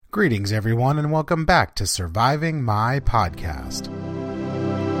Greetings, everyone, and welcome back to Surviving My Podcast,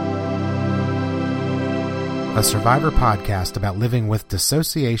 a survivor podcast about living with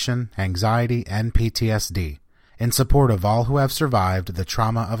dissociation, anxiety, and PTSD in support of all who have survived the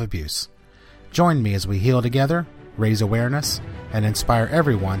trauma of abuse. Join me as we heal together, raise awareness, and inspire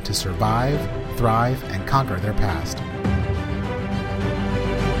everyone to survive, thrive, and conquer their past.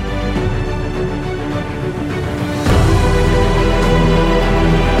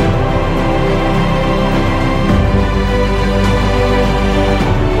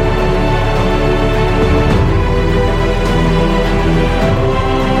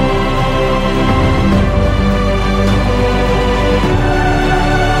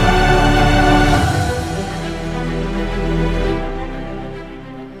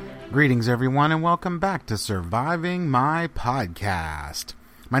 Greetings, everyone, and welcome back to Surviving My Podcast.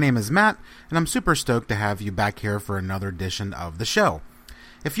 My name is Matt, and I'm super stoked to have you back here for another edition of the show.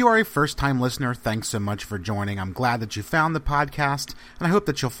 If you are a first-time listener, thanks so much for joining. I'm glad that you found the podcast, and I hope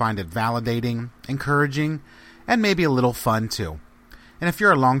that you'll find it validating, encouraging, and maybe a little fun, too. And if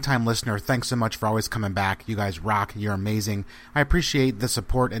you're a long-time listener, thanks so much for always coming back. You guys rock. You're amazing. I appreciate the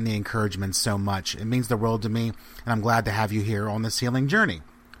support and the encouragement so much. It means the world to me, and I'm glad to have you here on this healing journey.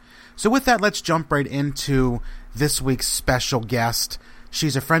 So with that, let's jump right into this week's special guest.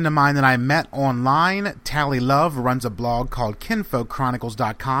 She's a friend of mine that I met online. Tally Love runs a blog called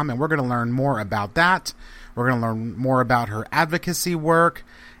kinfolkchronicles.com, and we're going to learn more about that. We're going to learn more about her advocacy work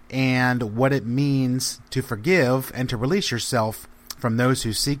and what it means to forgive and to release yourself from those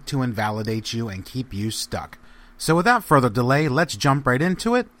who seek to invalidate you and keep you stuck. So without further delay, let's jump right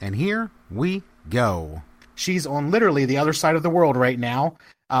into it, and here we go. She's on literally the other side of the world right now.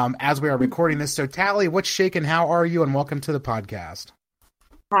 As we are recording this. So Tally, what's shaking? How are you? And welcome to the podcast.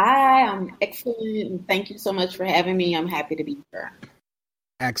 Hi, I'm excellent. And thank you so much for having me. I'm happy to be here.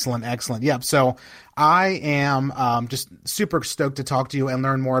 Excellent. Yep. So I am just super stoked to talk to you and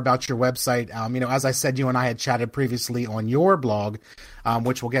learn more about your website. As I said, you and I had chatted previously on your blog,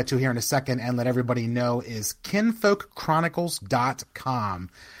 which we'll get to here in a second and let everybody know is kinfolkchronicles.com.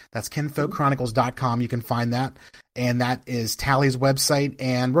 That's kinfolkchronicles.com. You can find that. And that is Tally's website.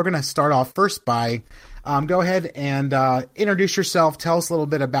 And we're going to start off first by go ahead and introduce yourself. Tell us a little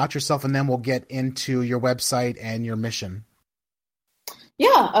bit about yourself, and then we'll get into your website and your mission.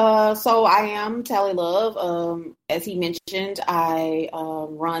 Yeah, so I am Tally Love. As he mentioned, I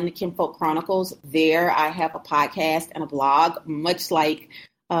run Kinfolk Chronicles. There I have a podcast and a blog, much like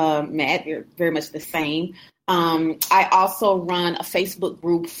Matt, they're very much the same. I also run a Facebook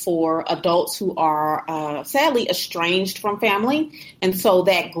group for adults who are sadly estranged from family. And so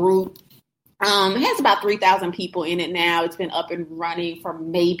that group has about 3,000 people in it now. It's been up and running for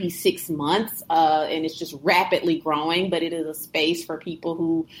maybe 6 months, and it's just rapidly growing. But it is a space for people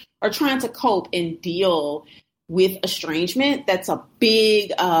who are trying to cope and deal with estrangement. That's a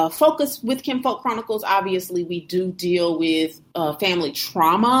big focus with Kinfolk Chronicles. Obviously, we do deal with family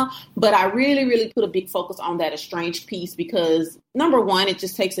trauma, but I really put a big focus on that estranged piece because, number one, it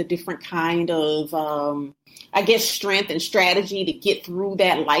just takes a different kind of, strength and strategy to get through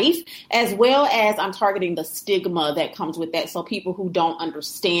that life, as well as I'm targeting the stigma that comes with that. So people who don't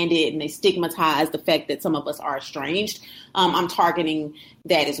understand it and they stigmatize the fact that some of us are estranged, I'm targeting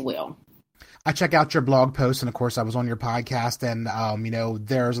that as well. I check out your blog posts, and of course I was on your podcast, and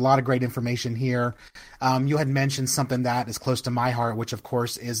there's a lot of great information here. You had mentioned something that is close to my heart, which of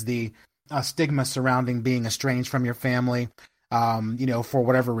course is the stigma surrounding being estranged from your family, for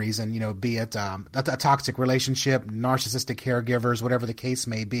whatever reason, be it a toxic relationship, narcissistic caregivers, whatever the case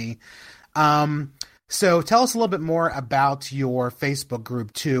may be. So tell us a little bit more about your Facebook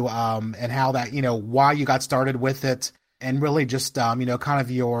group too, and how that, why you got started with it, and really just, kind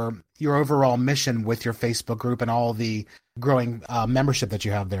of your overall mission with your Facebook group and all the growing membership that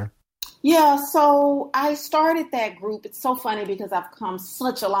you have there. Yeah, so I started that group. It's so funny because I've come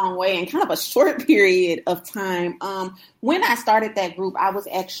such a long way in kind of a short period of time. When I started that group, I was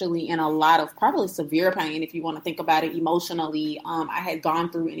actually in a lot of probably severe pain, if you want to think about it emotionally. I had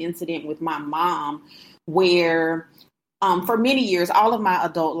gone through an incident with my mom where for many years, all of my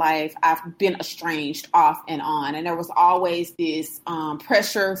adult life, I've been estranged off and on. And there was always this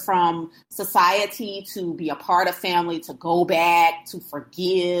pressure from society to be a part of family, to go back, to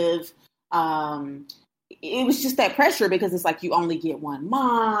forgive. It was just that pressure because it's like you only get one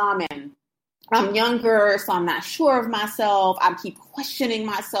mom and I'm younger, so I'm not sure of myself. I keep questioning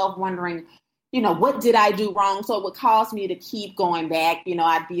myself, wondering, what did I do wrong? So it would cause me to keep going back.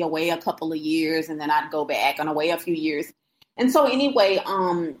 I'd be away a couple of years and then I'd go back and away a few years. And so anyway,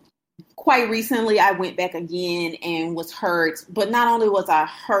 quite recently, I went back again and was hurt. But not only was I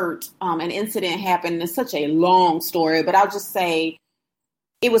hurt, an incident happened. It's such a long story, but I'll just say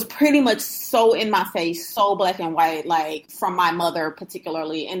it was pretty much so in my face, so black and white, like from my mother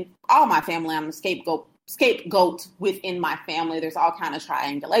particularly, and all my family. I'm a scapegoat within my family. There's all kind of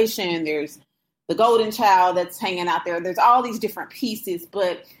triangulation. There's the golden child that's hanging out there. There's all these different pieces.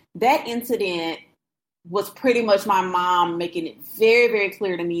 But that incident was pretty much my mom making it very, very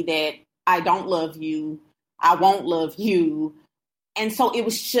clear to me that I don't love you. I won't love you. And so it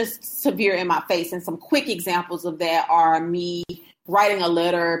was just severe in my face. And some quick examples of that are me writing a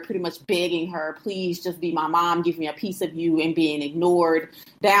letter, pretty much begging her, please just be my mom, give me a piece of you, and being ignored,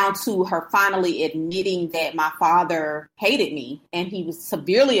 down to her finally admitting that my father hated me and he was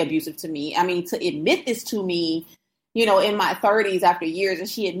severely abusive to me. I mean, to admit this to me, you know, in my 30s after years, and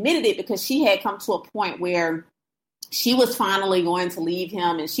she admitted it because she had come to a point where she was finally going to leave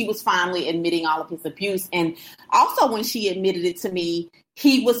him and she was finally admitting all of his abuse. And also when she admitted it to me,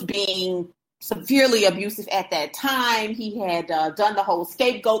 he was being severely abusive at that time. He had done the whole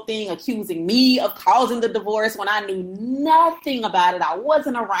scapegoat thing, accusing me of causing the divorce when I knew nothing about it. I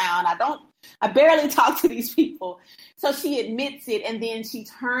wasn't around. I barely talk to these people. So she admits it, and then she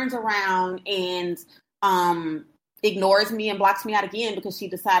turns around and ignores me and blocks me out again because she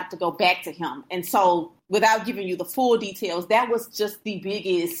decided to go back to him. And so without giving you the full details, that was just the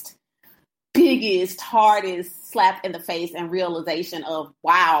biggest, hardest slap in the face and realization of,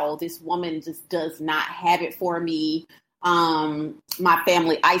 wow, this woman just does not have it for me. My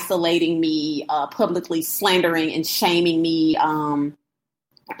family isolating me, publicly slandering and shaming me on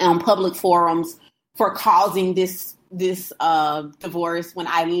public forums for causing this divorce, when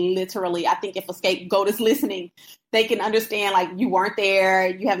I think if a scapegoat is listening, they can understand, like, you weren't there,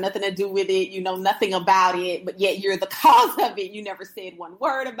 you have nothing to do with it, you know nothing about it, but yet you're the cause of it. You never said one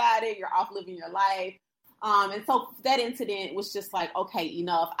word about it. You're off living your life. And so that incident was just like, okay,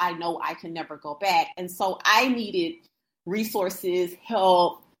 enough. I know I can never go back. And so I needed resources,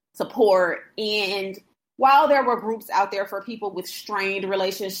 help, support. And while there were groups out there for people with strained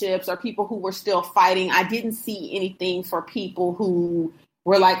relationships or people who were still fighting, I didn't see anything for people who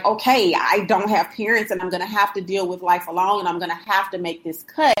were like, okay, I don't have parents and I'm going to have to deal with life alone and I'm going to have to make this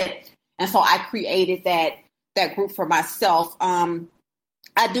cut. And so I created that group for myself. I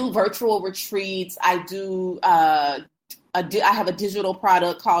do virtual retreats. I have a digital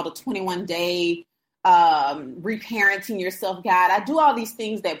product called a 21-day reparenting yourself guide. I do all these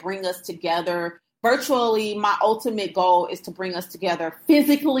things that bring us together virtually. My ultimate goal is to bring us together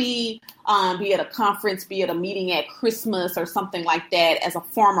physically, be it a conference, be it a meeting at Christmas or something like that. As a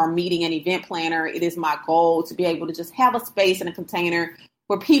former meeting and event planner, it is my goal to be able to just have a space and a container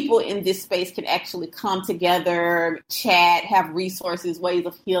where people in this space can actually come together, chat, have resources, ways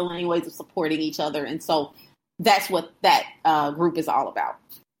of healing, ways of supporting each other. And so that's what that group is all about.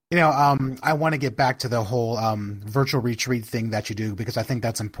 You know, I want to get back to the whole virtual retreat thing that you do, because I think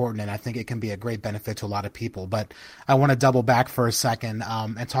that's important and I think it can be a great benefit to a lot of people. But I want to double back for a second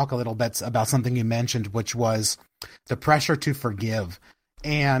and talk a little bit about something you mentioned, which was the pressure to forgive.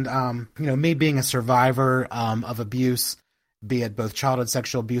 And, you know, me being a survivor of abuse, be it both childhood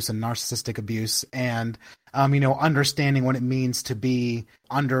sexual abuse and narcissistic abuse, and, you know, understanding what it means to be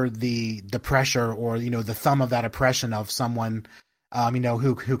under the pressure or, you know, the thumb of that oppression of someone you know,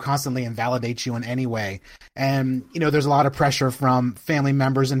 who constantly invalidates you in any way. And, you know, there's a lot of pressure from family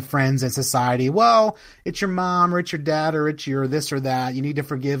members and friends and society. Well, it's your mom or it's your dad or it's your this or that. You need to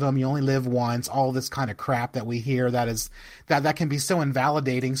forgive them. You only live once. All this kind of crap that we hear that can be so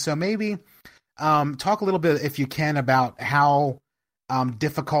invalidating. So maybe talk a little bit, if you can, about how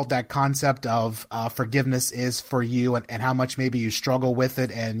difficult that concept of forgiveness is for you and how much maybe you struggle with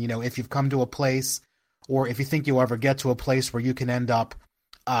it. And, you know, if you've come to a place, or if you think you'll ever get to a place where you can end up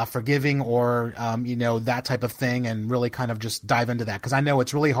forgiving or, you know, that type of thing, and really kind of just dive into that. Because I know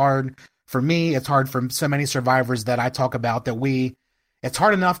it's really hard for me. It's hard for so many survivors that I talk about it's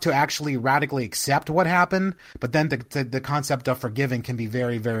hard enough to actually radically accept what happened. But then the concept of forgiving can be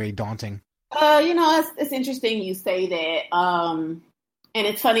very, very daunting. You know, it's interesting you say that. And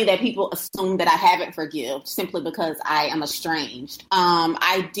it's funny that people assume that I haven't forgiven simply because I am estranged.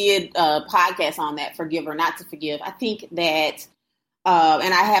 I did a podcast on that, forgive or not to forgive. I think that,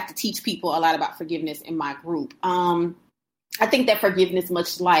 and I have to teach people a lot about forgiveness in my group. I think that forgiveness,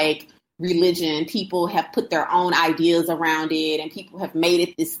 much like religion, people have put their own ideas around it, and people have made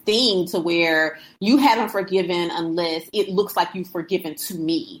it this thing to where you haven't forgiven unless it looks like you've forgiven to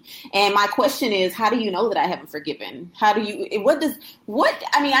me. And my question is, how do you know that I haven't forgiven? I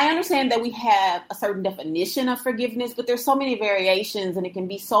mean, I understand that we have a certain definition of forgiveness, but there's so many variations and it can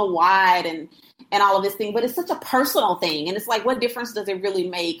be so wide and all of this thing, but it's such a personal thing. And it's like, what difference does it really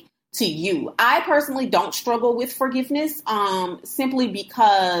make to you? I personally don't struggle with forgiveness, simply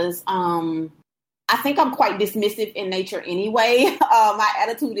because I think I'm quite dismissive in nature anyway. My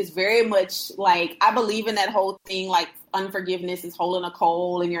attitude is very much like, I believe in that whole thing, like unforgiveness is holding a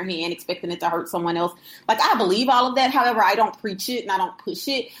coal in your hand, expecting it to hurt someone else. Like, I believe all of that. However, I don't preach it and I don't push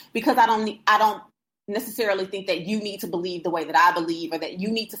it, because I don't necessarily think that you need to believe the way that I believe, or that you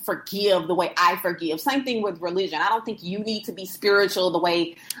need to forgive the way I forgive. Same thing with religion. I don't think you need to be spiritual the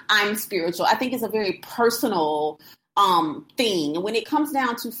way I'm spiritual. I think it's a very personal thing. And when it comes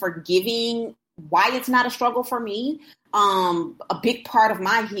down to forgiving, why it's not a struggle for me, a big part of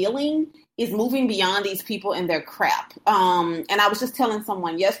my healing is moving beyond these people and their crap. And I was just telling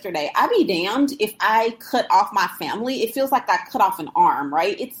someone yesterday, I'd be damned if I cut off my family. It feels like I cut off an arm,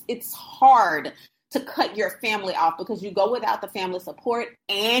 right? It's hard to cut your family off because you go without the family support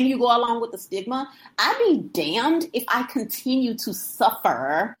and you go along with the stigma. I'd be damned if I continue to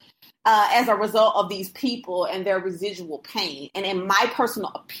suffer as a result of these people and their residual pain. And in my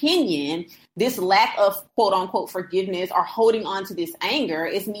personal opinion, this lack of quote unquote forgiveness or holding on to this anger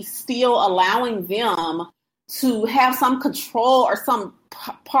is me still allowing them to have some control or some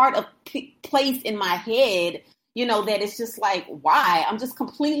part of place in my head, that it's just like, why? I'm just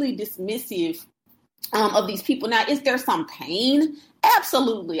completely dismissive of these people. Now, is there some pain?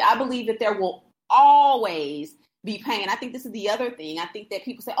 Absolutely. I believe that there will always be pain. I think this is the other thing. I think that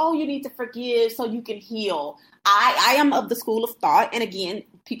people say, oh, you need to forgive so you can heal. I am of the school of thought. And again,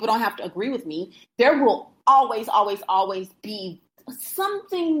 people don't have to agree with me. There will always, always, always be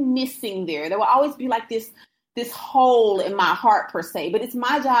something missing there. There will always be like this hole in my heart per se, but it's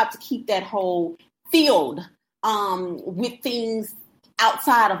my job to keep that hole filled with things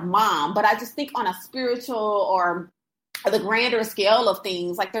outside of mom. But I just think on a spiritual or the grander scale of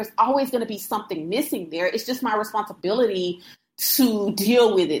things, like there's always going to be something missing there. It's just my responsibility to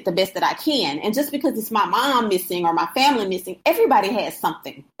deal with it the best that I can. And just because it's my mom missing or my family missing, everybody has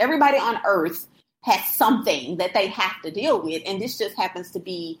something. Everybody on earth has something that they have to deal with. And this just happens to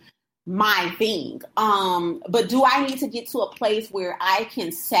be my thing. But do I need to get to a place where I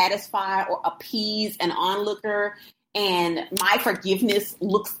can satisfy or appease an onlooker and my forgiveness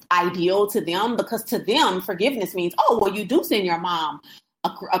looks ideal to them? Because to them, forgiveness means, oh, well, you do send your mom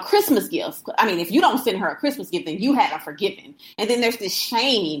a Christmas gift. I mean, if you don't send her a Christmas gift, then you haven't forgiven. And then there's this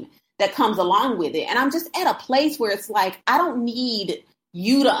shame that comes along with it. And I'm just at a place where it's like, I don't need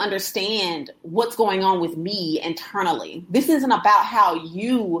you to understand what's going on with me internally. This isn't about how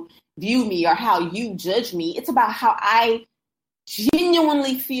you view me or how you judge me. It's about how I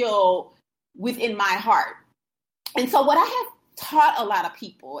genuinely feel within my heart. And so what I have taught a lot of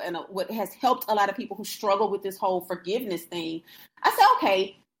people, and what has helped a lot of people who struggle with this whole forgiveness thing, I say,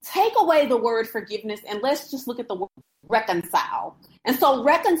 okay, take away the word forgiveness and let's just look at the word reconcile. And so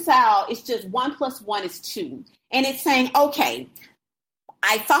reconcile is just 1 + 1 is 2. And it's saying, okay,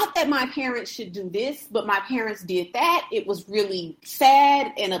 I thought that my parents should do this, but my parents did that. It was really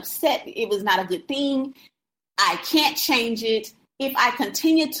sad and upset. It was not a good thing. I can't change it. If I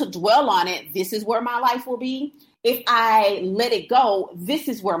continue to dwell on it, this is where my life will be. If I let it go, this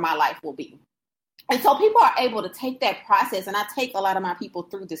is where my life will be. And so people are able to take that process, and I take a lot of my people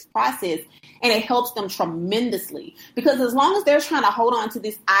through this process, and it helps them tremendously. Because as long as they're trying to hold on to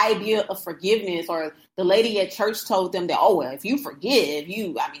this idea of forgiveness, or the lady at church told them that, oh, well, if you forgive,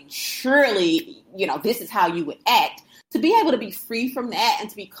 surely, this is how you would act. To be able to be free from that and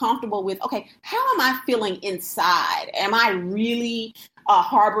to be comfortable with, okay, how am I feeling inside? Am I really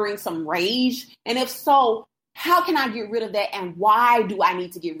harboring some rage? And if so, how can I get rid of that? And why do I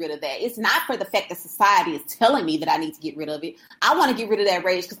need to get rid of that? It's not for the fact that society is telling me that I need to get rid of it. I want to get rid of that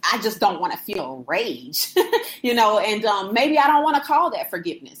rage because I just don't want to feel rage, and maybe I don't want to call that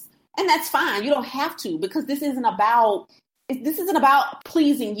forgiveness. And that's fine. You don't have to, because this isn't about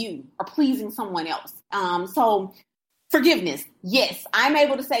pleasing you or pleasing someone else. So forgiveness. Yes, I'm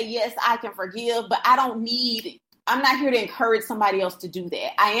able to say, yes, I can forgive, but I'm not here to encourage somebody else to do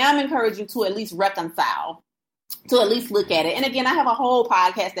that. I am encouraging to at least reconcile, to at least look at it. And again, I have a whole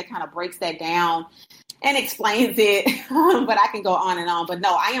podcast that kind of breaks that down and explains it, but I can go on and on. But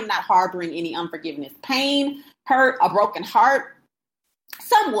no, I am not harboring any unforgiveness. Pain, hurt, a broken heart,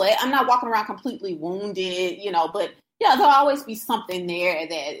 somewhat. I'm not walking around completely wounded, but yeah, there'll always be something there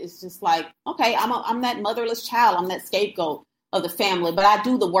that is just like, okay, I'm that motherless child. I'm that scapegoat of the family, but I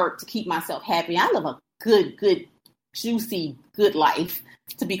do the work to keep myself happy. I live a good, juicy, good life,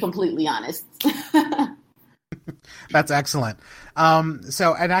 to be completely honest. That's excellent.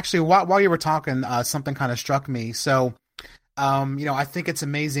 So, and actually, while you were talking, something kind of struck me. So, I think it's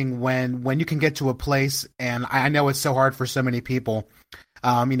amazing when you can get to a place, and I know it's so hard for so many people,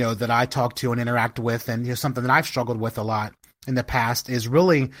 that I talk to and interact with, and something that I've struggled with a lot in the past is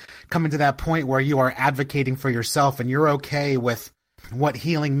really coming to that point where you are advocating for yourself and you're okay with what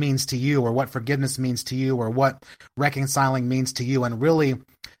healing means to you, or what forgiveness means to you, or what reconciling means to you, and really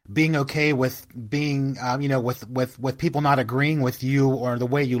being okay with being, with people not agreeing with you or the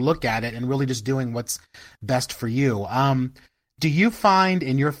way you look at it, and really just doing what's best for you. Do you find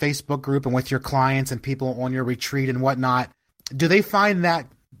in your Facebook group and with your clients and people on your retreat and whatnot, do they find that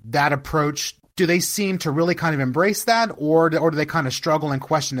approach, do they seem to really kind of embrace that, or do they kind of struggle and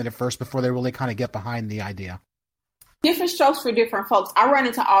question it at first before they really kind of get behind the idea? Different strokes for different folks. I run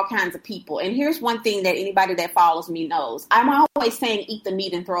into all kinds of people. And here's one thing that anybody that follows me knows. I'm always saying eat the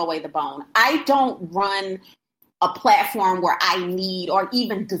meat and throw away the bone. I don't run a platform where I need or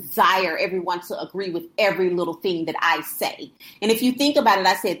even desire everyone to agree with every little thing that I say. And if you think about it,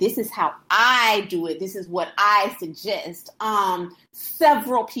 I said, this is how I do it. This is what I suggest.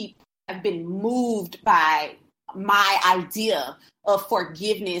 Several people have been moved by my idea of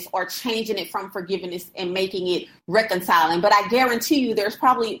forgiveness, or changing it from forgiveness and making it reconciling. But I guarantee you there's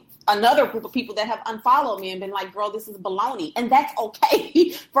probably another group of people that have unfollowed me and been like, girl, this is baloney. And that's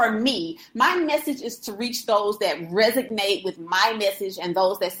okay for me. My message is to reach those that resonate with my message, and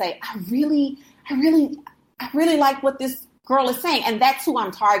those that say, I really like what this girl is saying. And that's who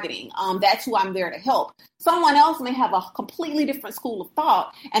I'm targeting. That's who I'm there to help. Someone else may have a completely different school of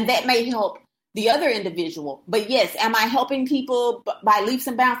thought, and that may help the other individual. But yes, am I helping people by leaps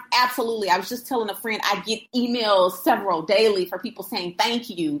and bounds? Absolutely. I was just telling a friend, I get emails several daily for people saying, thank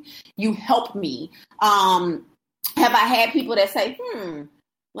you. You helped me. Have I had people that say,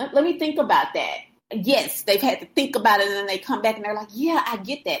 let me think about that? Yes, they've had to think about it, and then they come back and they're like, yeah, I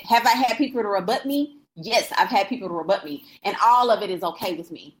get that. Have I had people to rebut me? Yes, I've had people to rebut me, and all of it is okay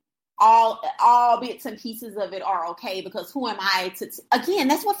with me. All bits and pieces of it are okay, because who am I to again,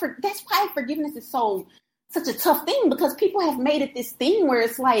 that's why forgiveness is such a tough thing, because people have made it this thing where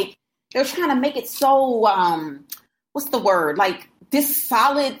it's like they're trying to make it so what's the word, like this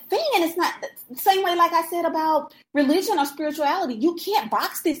solid thing. And it's not the same way, like I said, about religion or spirituality. You can't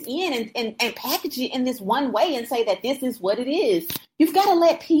box this in and package it in this one way and say that this is what it is. You've got to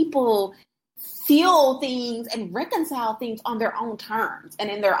let people feel things and reconcile things on their own terms and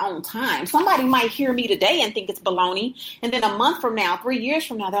in their own time. Somebody might hear me today and think it's baloney, and then a month from now, 3 years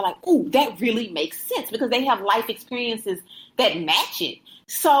from now, they're like, ooh, that really makes sense, because they have life experiences that match it.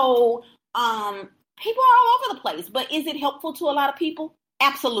 So people are all over the place, but is it helpful to a lot of people?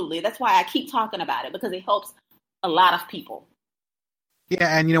 Absolutely. That's why I keep talking about it, because it helps a lot of people.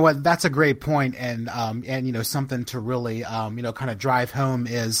 Yeah, and you know what? That's a great point, and something to really kind of drive home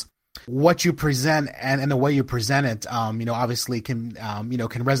is what you present and the way you present it, obviously can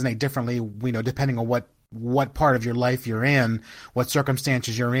resonate differently, depending on what part of your life you're in, what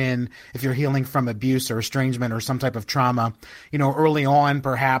circumstances you're in. If you're healing from abuse or estrangement or some type of trauma, early on,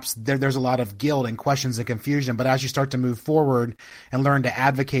 perhaps there's a lot of guilt and questions and confusion. But as you start to move forward and learn to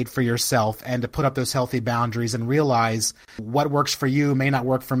advocate for yourself and to put up those healthy boundaries and realize what works for you may not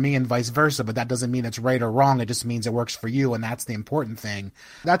work for me and vice versa, but that doesn't mean it's right or wrong. It just means it works for you. And that's the important thing.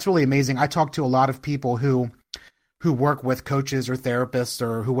 That's really amazing. I talk to a lot of people who work with coaches or therapists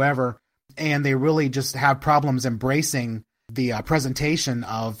or whoever, and they really just have problems embracing the presentation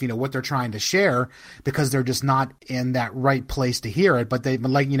of, what they're trying to share, because they're just not in that right place to hear it. But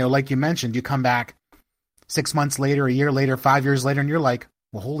like you mentioned, you come back 6 months later, a year later, 5 years later, and you're like,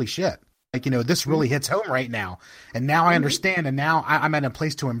 well, holy shit. Like, this really hits home right now. And now I understand. And now I'm at a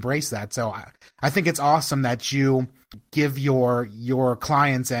place to embrace that. So I think it's awesome that you give your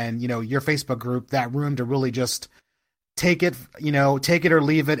clients and, your Facebook group that room to really just take it or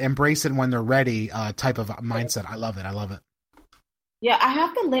leave it, embrace it when they're ready, type of mindset. I love it. Yeah, I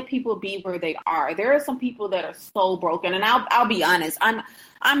have to let people be where they are. There are some people that are so broken, and I'll be honest.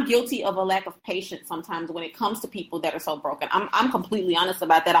 I'm guilty of a lack of patience sometimes when it comes to people that are so broken. I'm completely honest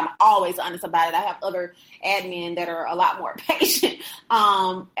about that. I'm always honest about it. I have other admin that are a lot more patient,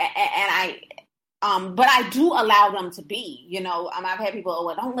 but I do allow them to be. I've had people,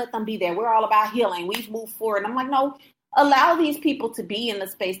 well, don't let them be there. We're all about healing. We've moved forward. And I'm like, no. Allow these people to be in the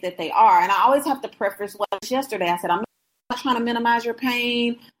space that they are. And I always have to preface what yesterday I said, I'm not trying to minimize your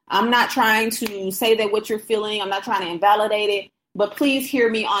pain. I'm not trying to say that what you're feeling, I'm not trying to invalidate it, but please hear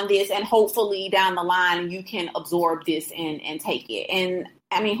me on this, and hopefully down the line you can absorb this and take it. And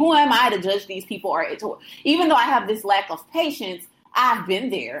I mean, who am I to judge these people? Or even though I have this lack of patience, I've been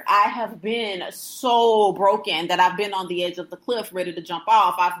there. I have been so broken that I've been on the edge of the cliff ready to jump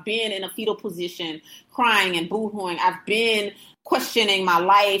off. I've been in a fetal position crying and boo-hooing. I've been questioning my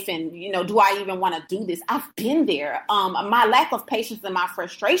life and, do I even want to do this? I've been there. My lack of patience and my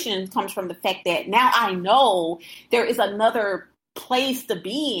frustration comes from the fact that now I know there is another place to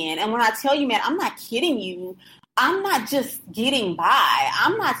be in. And when I tell you, man, I'm not kidding you. I'm not just getting by.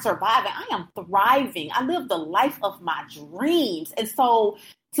 I'm not surviving. I am thriving. I live the life of my dreams. And so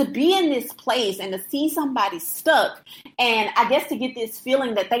to be in this place and to see somebody stuck, and I guess to get this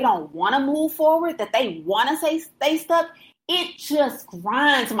feeling that they don't want to move forward, that they want to stay stuck, it just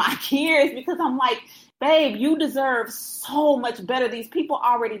grinds my gears, because I'm like, babe, you deserve so much better. These people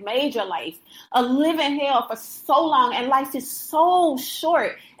already made your life a living hell for so long, and life is so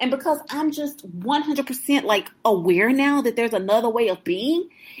short. And because I'm just 100% aware now that there's another way of being,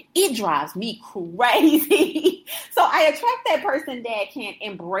 it drives me crazy. So I attract that person that can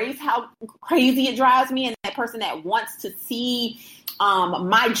embrace how crazy it drives me, and that person that wants to see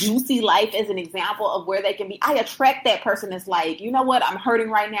my juicy life as an example of where they can be. I attract that person that's like, you know what, I'm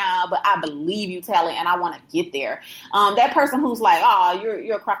hurting right now, but I believe you, Tally, and I want to get there. That person who's like, oh,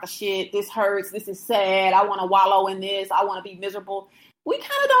 you're a crock of shit. This hurts. This is sad. I want to wallow in this. I want to be miserable. We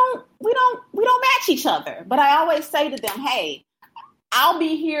kind of we don't match each other. But I always say to them, hey, I'll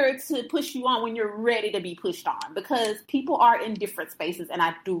be here to push you on when you're ready to be pushed on, because people are in different spaces, and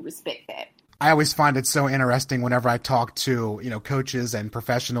I do respect that. I always find it so interesting whenever I talk to, coaches and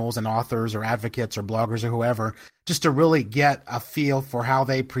professionals and authors or advocates or bloggers or whoever, just to really get a feel for how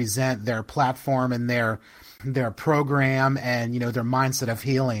they present their platform and their program and, their mindset of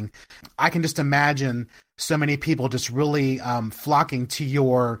healing. I can just imagine so many people just really flocking to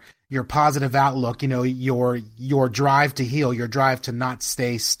your positive outlook, your drive to heal, your drive to not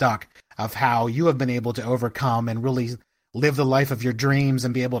stay stuck, of how you have been able to overcome and really live the life of your dreams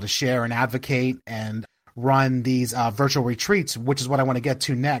and be able to share and advocate and run these virtual retreats, which is what I want to get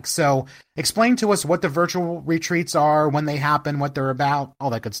to next. So explain to us what the virtual retreats are, when they happen, what they're about,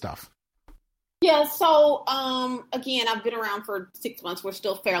 all that good stuff. Yeah. So, again, I've been around for 6 months. We're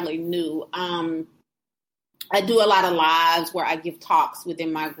still fairly new. I do a lot of lives where I give talks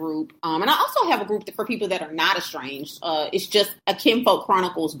within my group. And I also have a group for people that are not estranged. It's just a Kinfolk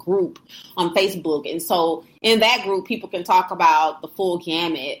Chronicles group on Facebook. And so in that group, people can talk about the full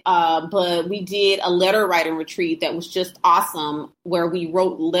gamut. But we did a letter writing retreat that was just awesome, where we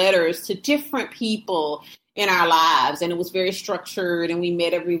wrote letters to different people in our lives, and it was very structured, and we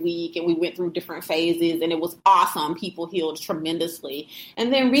met every week, and we went through different phases, and it was awesome. People healed tremendously.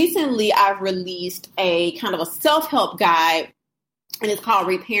 And then recently I've released a kind of a self-help guide, and it's called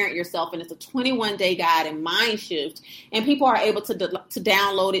Reparent Yourself, and it's a 21-day guide and mind shift, and people are able to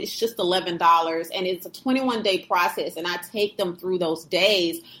download it. It's just $11, and it's a 21-day process, and I take them through those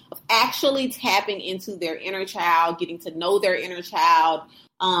days of actually tapping into their inner child, getting to know their inner child,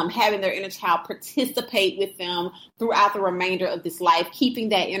 having their inner child participate with them throughout the remainder of this life, keeping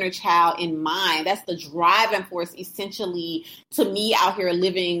that inner child in mind. That's the driving force, essentially, to me out here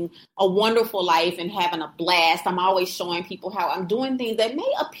living a wonderful life and having a blast. I'm always showing people how I'm doing things that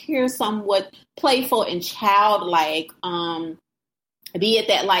may appear somewhat playful and childlike. Be it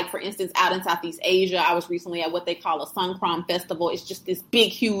that, for instance, out in Southeast Asia, I was recently at what they call a Songkran festival. It's just this big,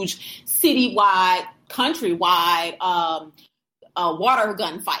 huge, citywide, countrywide, water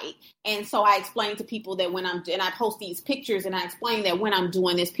gun fight. And so I explained to people that and I post these pictures, and I explain that when I'm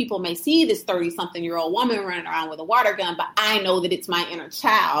doing this, people may see this 30-something-year-old woman running around with a water gun, but I know that it's my inner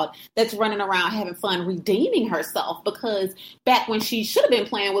child that's running around having fun, redeeming herself, because back when she should have been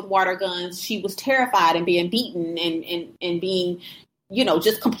playing with water guns, she was terrified and being beaten and being,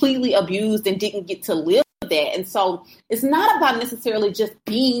 just completely abused and didn't get to live that. And so it's not about necessarily just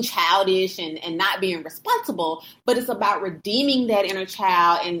being childish and not being responsible, but it's about redeeming that inner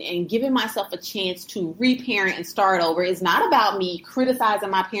child and giving myself a chance to reparent and start over. It's not about me criticizing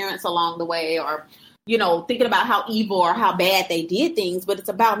my parents along the way or thinking about how evil or how bad they did things, but it's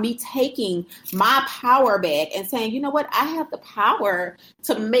about me taking my power back and saying, you know what, I have the power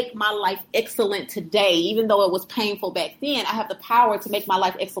to make my life excellent today. Even though it was painful back then, I have the power to make my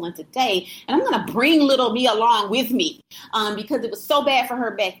life excellent today. And I'm going to bring little me along with me because it was so bad for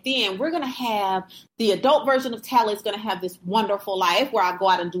her back then. We're going to have the adult version of Tally is going to have this wonderful life where I go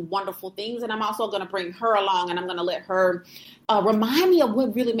out and do wonderful things. And I'm also going to bring her along, and I'm going to let her remind me of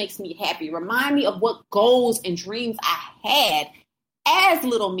what really makes me happy. Remind me of what goals and dreams I had as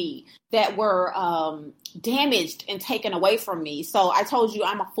little me that were damaged and taken away from me. So I told you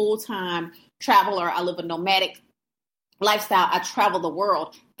I'm a full-time traveler. I live a nomadic lifestyle. I travel the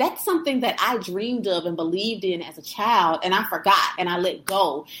world. That's something that I dreamed of and believed in as a child, and I forgot and I let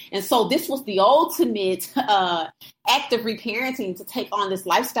go. And so this was the ultimate act of reparenting, to take on this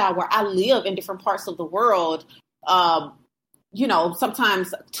lifestyle where I live in different parts of the world.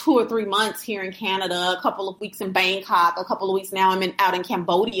 Sometimes 2 or 3 months here in Canada, a couple of weeks in Bangkok, a couple of weeks now I'm out in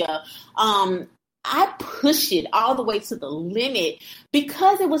Cambodia. I push it all the way to the limit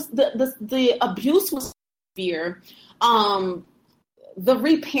because it was the abuse was severe. The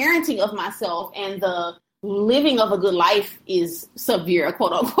reparenting of myself and the living of a good life is severe,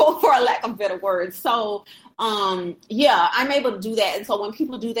 quote unquote, for a lack of better words. So, I'm able to do that. And so when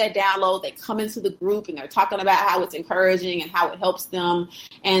people do that download, they come into the group and they're talking about how it's encouraging and how it helps them.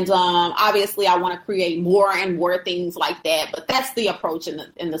 And obviously I want to create more and more things like that. But that's the approach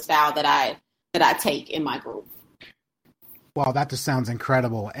in the style that I take in my group. Wow, that just sounds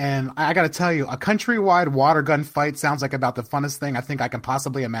incredible. And I got to tell you, a countrywide water gun fight sounds like about the funnest thing I think I can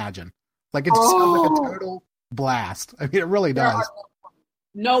possibly imagine. Like, it just sounds like a total blast. I mean, it really does.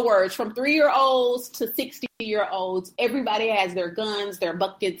 No words. From 3-year-olds to 60-year-olds, everybody has their guns, their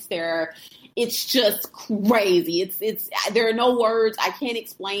buckets, it's just crazy. It's there are no words. I can't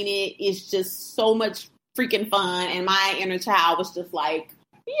explain it. It's just so much freaking fun. And my inner child was just like,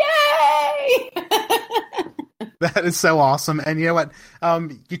 yay! That is so awesome. And you know what?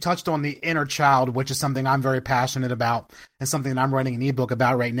 You touched on the inner child, which is something I'm very passionate about and something that I'm writing an ebook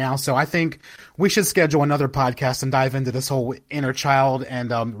about right now. So I think we should schedule another podcast and dive into this whole inner child and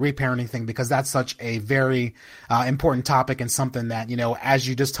reparenting thing, because that's such a very important topic and something that, as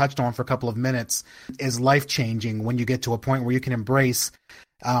you just touched on for a couple of minutes, is life-changing when you get to a point where you can embrace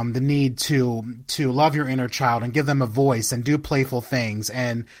the need to love your inner child and give them a voice and do playful things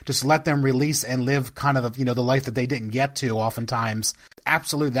and just let them release and live kind of, the life that they didn't get to oftentimes.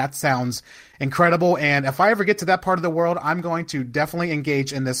 Absolutely. That sounds incredible. And if I ever get to that part of the world, I'm going to definitely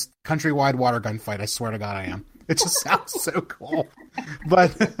engage in this countrywide water gun fight. I swear to God I am. It just sounds so cool.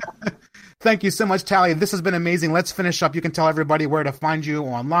 But thank you so much, Tally. This has been amazing. Let's finish up. You can tell everybody where to find you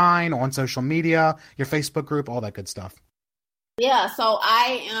online, on social media, your Facebook group, all that good stuff. Yeah, so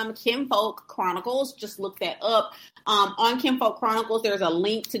I am Kinfolk Chronicles. Just look that up. On Kinfolk Chronicles, there's a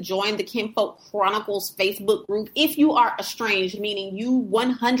link to join the Kinfolk Chronicles Facebook group. If you are estranged, meaning you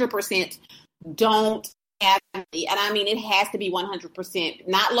 100% don't have family, and I mean it has to be 100%,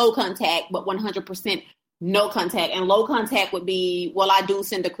 not low contact, but 100% no contact. And low contact would be, well, I do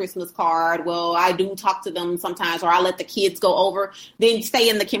send a Christmas card. Well, I do talk to them sometimes, or I let the kids go over. Then stay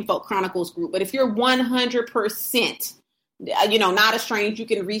in the Kinfolk Chronicles group. But if you're 100%, not estranged, you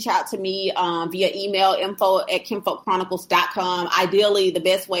can reach out to me via email, info@kinfolkchronicles.com. Ideally, the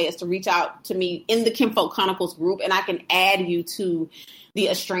best way is to reach out to me in the Kinfolk Chronicles group, and I can add you to the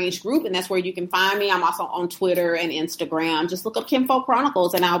estranged group, and that's where you can find me. I'm also on Twitter and Instagram. Just look up Kinfolk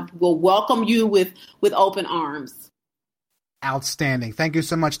Chronicles, and I will welcome you with open arms. Outstanding. Thank you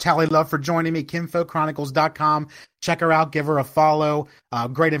so much, Tally Love, for joining me. KinfolkChronicles.com. Check her out. Give her a follow.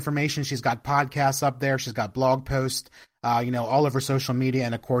 Great information. She's got podcasts up there. She's got blog posts, all over social media,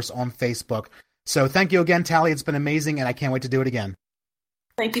 and of course on Facebook. So thank you again, Tally. It's been amazing, and I can't wait to do it again.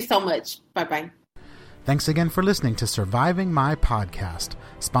 Thank you so much. Bye-bye. Thanks again for listening to Surviving My Podcast,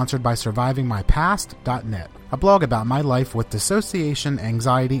 sponsored by SurvivingMyPast.net, a blog about my life with dissociation,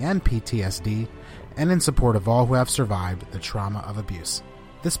 anxiety, and PTSD, and in support of all who have survived the trauma of abuse.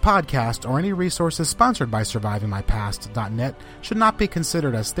 This podcast or any resources sponsored by SurvivingMyPast.net should not be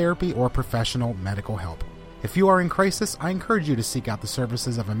considered as therapy or professional medical help. If you are in crisis, I encourage you to seek out the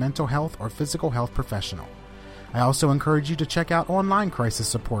services of a mental health or physical health professional. I also encourage you to check out online crisis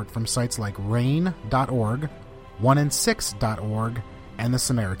support from sites like RAIN.org, 1in6.org, and The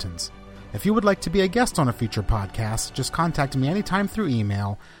Samaritans. If you would like to be a guest on a future podcast, just contact me anytime through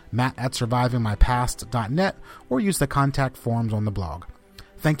email, matt@survivingmypast.net, or use the contact forms on the blog.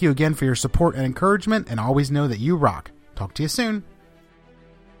 Thank you again for your support and encouragement, and always know that you rock. Talk to you soon.